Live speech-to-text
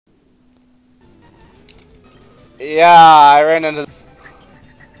Yeah, I ran into.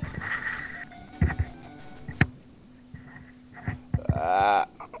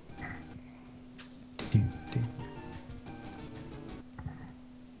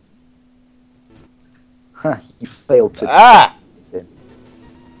 Huh, you failed to. Ah!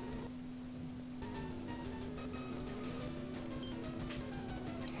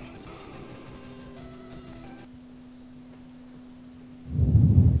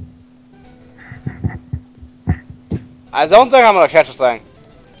 I don't think I'm gonna catch this thing.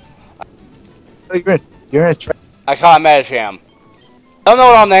 Oh, you're in a train. I caught a Metacham. I don't know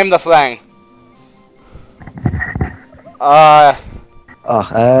what I'll name this thing.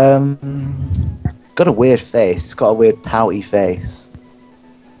 It's got a weird face. It's got a weird pouty face.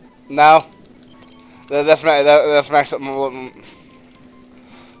 No. This makes it.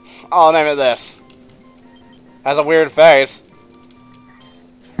 I'll name it this. Has a weird face.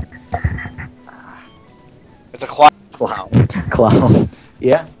 It's a clown. Clown.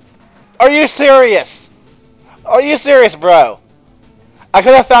 Yeah? Are you serious? Are you serious, bro? I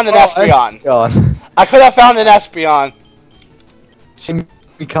could have found an Espeon. I could have found an Espeon.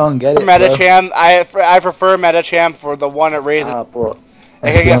 You can't get it, Metacham. I prefer Metacham for the one reason. Bro.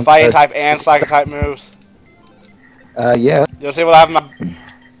 It can get fighting type and psychic type moves. Yeah. You'll see what I have in my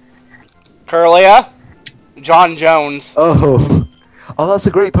Curlia, John Jones. Oh, that's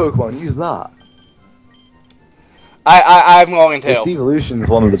a great Pokemon. Use that. I'm going to. Its evolution is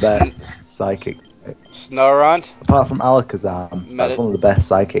one of the best psychic types. Snorunt. Apart from Alakazam, that's one of the best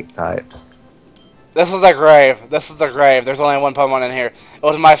psychic types. This is the grave. This is the grave. There's only one Pokemon in here. It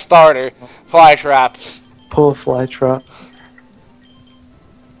was my starter, Flytrap. Poor Flytrap.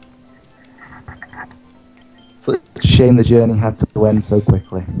 It's a shame the journey had to end so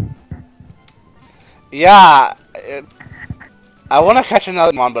quickly. Yeah. I want to catch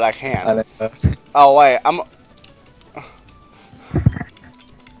another one, but I can't. Oh, wait.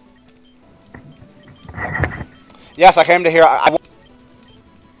 Yes, I came to here.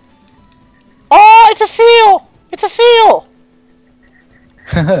 Oh, it's a seal! It's a seal!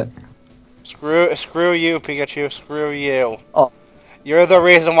 Screw you, Pikachu. Screw you. Oh. You're the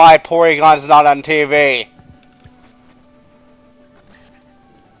reason why Porygon's not on TV.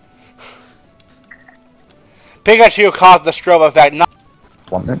 Pikachu caused the strobe effect. I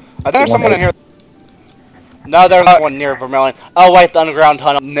think there's someone in here. No, there's not one near Vermilion. Oh wait, the underground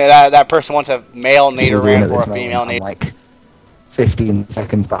tunnel. That person wants a male Nidoran or a female Nidoran. Like 15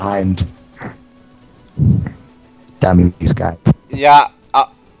 seconds behind. Damn you, Skype. Yeah.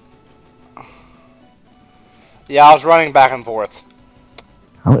 Yeah, I was running back and forth.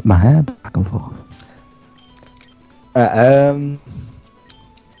 I whip my hair back and forth. I'm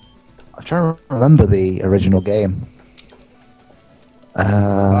trying to remember the original game.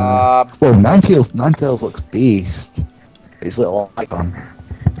 Well, Ninetales looks beast. His little icon.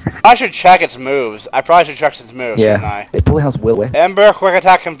 I should check its moves. I probably should check its moves, shouldn't I? It probably has Will Whip. Ember, Quick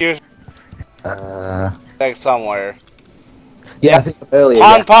Attack, Confuse. Dig somewhere. Yeah, I think earlier.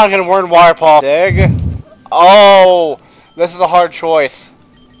 Pon can Word Water Paw. Dig. Oh, this is a hard choice.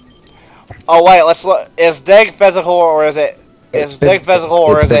 Oh wait, let's look. Is Dig physical or is it? Is Dig physical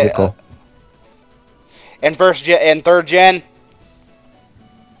or is it? In third gen.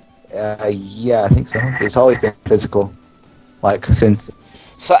 Yeah, I think so. It's always been physical, like since.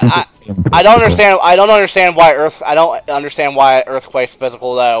 So I don't understand. I don't understand why Earthquake's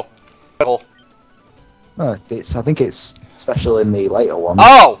physical though. No, I think it's special in the later ones.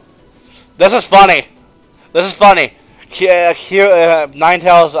 Oh, this is funny. This is funny.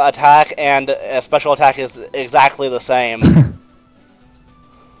 Ninetales attack and special attack is exactly the same.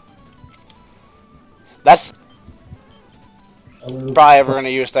 That's probably ever going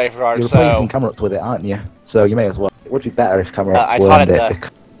to use Safeguard. You're replacing Camerupt with it, aren't you? So you may as well. It would be better if Camerupt learned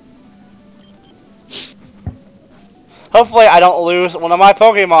it. Hopefully I don't lose one of my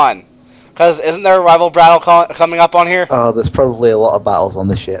Pokemon. Because isn't there a rival battle coming up on here? Oh, there's probably a lot of battles on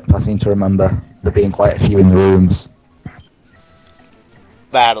the ship. I seem to remember there being quite a few in the rooms.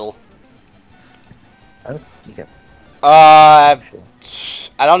 Battle. Yeah. I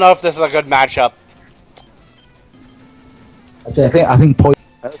don't know if this is a good matchup. I think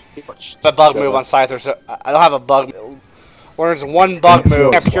the bug move on Scyther, so I don't have a bug. Learns one bug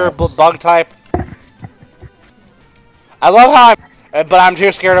move. A pure bug type. I love how but I'm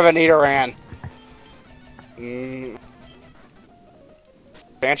too scared of a Nidoran.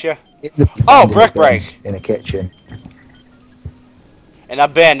 Can't you? Oh, Brick Break. In a kitchen. In a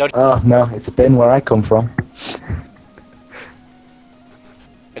bin. Oh, no, it's a bin where I come from.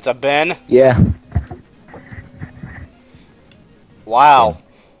 It's a bin? Yeah. Wow.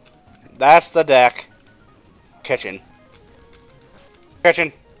 That's the deck. Kitchen.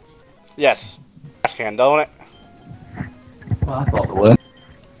 Kitchen. Yes. Trash can, don't it? Well, I thought they were.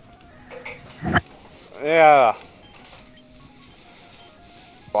 Yeah.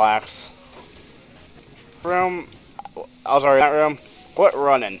 Relax. Room. I was already in that room. Quit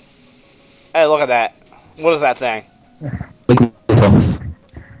running. Hey, look at that. What is that thing? Look at this off.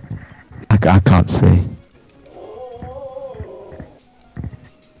 I can't see.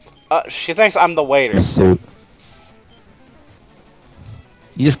 She thinks I'm the waiter. Suit.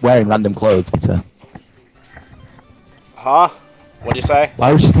 You're just wearing random clothes, Peter. Huh? What'd you say?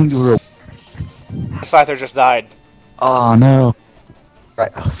 Why would you think you were a... Scyther just died. Oh, no.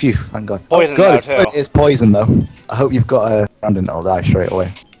 Right, oh, phew, thank God. Poison oh, God, though, too. It's poison, though. I hope you've got a... Brandon, it'll die straight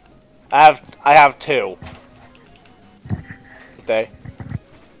away. I have 2. Okay.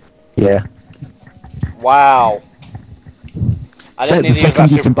 Yeah. Wow. I didn't need to use that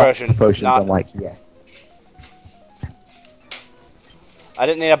super potion. I'm like, yes. I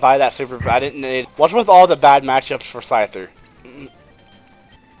didn't need to buy that super. I didn't need. What's with all the bad matchups for Scyther?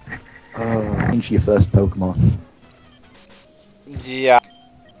 Oh, into your first Pokemon. Yeah.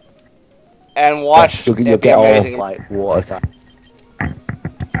 And watch. Yeah, you'll get all like water type.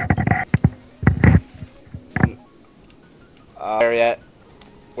 There yet?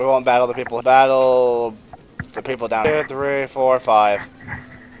 We won't battle the people. Battle the people down. 2, 3, 4, 5.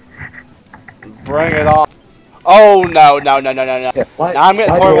 Bring it on. Oh no! Yeah, now I'm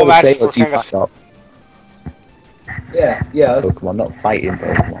getting horrible matches for Kangaskhan. Yeah. Pokemon, not fighting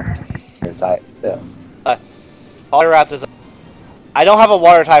Pokemon. Type. Yeah. Poliwrath is. I don't have a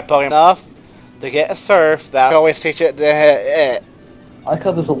water type Pokemon enough to get a Surf. That I can always teach it to hit it. I like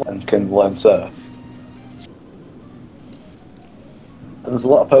how there's a lot that can learn Surf. There's a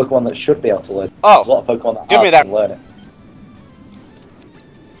lot of Pokemon that should be able to learn. Oh, there's a lot of Pokemon that give me that. Can learn it.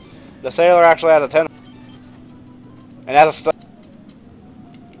 The Sailor actually has a 10. And has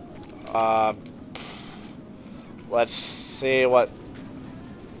a let's see what.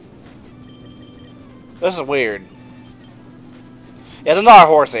 This is weird. Yeah, it's another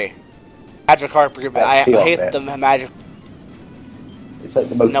Horsey. Magikarp, I hate the magic. It's like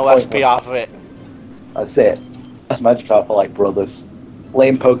the most no XP off of it. That's it. That's Magikarp are like brothers.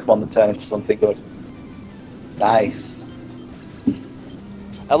 Lame Pokemon that turn into something good. Nice.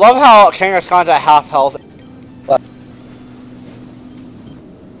 I love how Kangaskhan's at half health.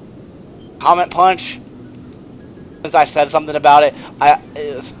 Comment Punch. Since I said something about it,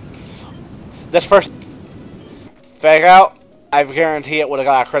 this first Fake Out, I guarantee it would have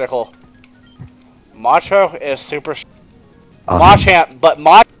got a critical. Macho is super. Machamp, but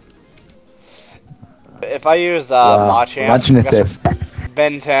if I use the Machamp, imaginative.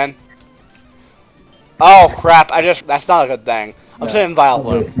 Ben 10. Oh crap! That's not a good thing. I'm sitting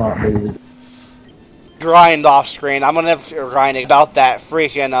Vileplume. Grind off screen. I'm gonna grind about that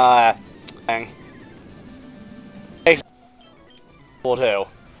freaking thing. Cool too.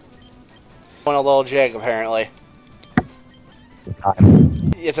 Want a little jig apparently.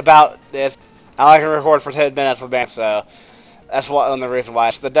 It's about this. I can record for 10 minutes with bank, so that's one of the reasons why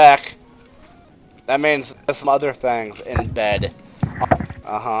it's the deck. That means there's some other things in bed.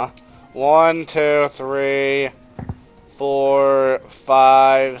 1, 2, 3, 4,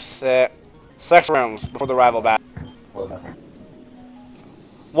 5, 6. 6 rooms before the rival battle.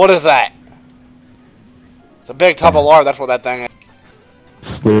 What is that? It's a big tub of lard, that's what that thing is.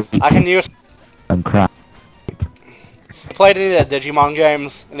 I can use. I'm crap. Played any of the Digimon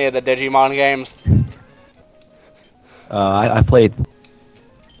games? I played.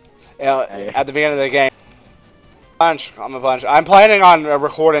 You know, at the beginning of the game. I'm planning on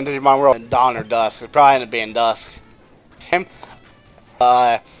recording Digimon World in dawn or dusk. It'll probably end up being dusk.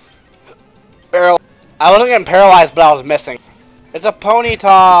 I wasn't getting paralyzed, but I was missing. It's a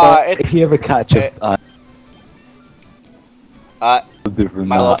Ponyta. If you ever catch it, My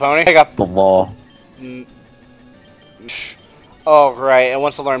Little Pony. Pick up the law. Oh great! It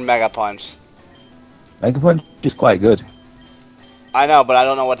wants to learn Mega Punch. Mega Punch is quite good. I know, but I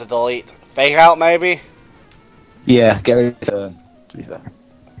don't know what to delete. Fake Out, maybe? Yeah, get ready to turn, to be fair.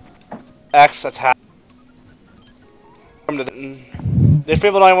 X attack. These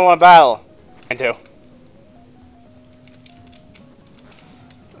people don't even want to battle. I do.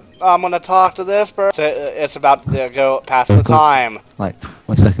 I'm gonna talk to this person. It's about to go past the time. Like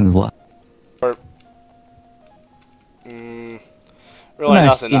 20 seconds left. Really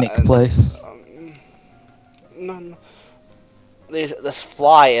nice, nothing. Scenic place. No. This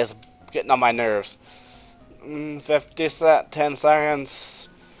fly is getting on my nerves. 10 seconds.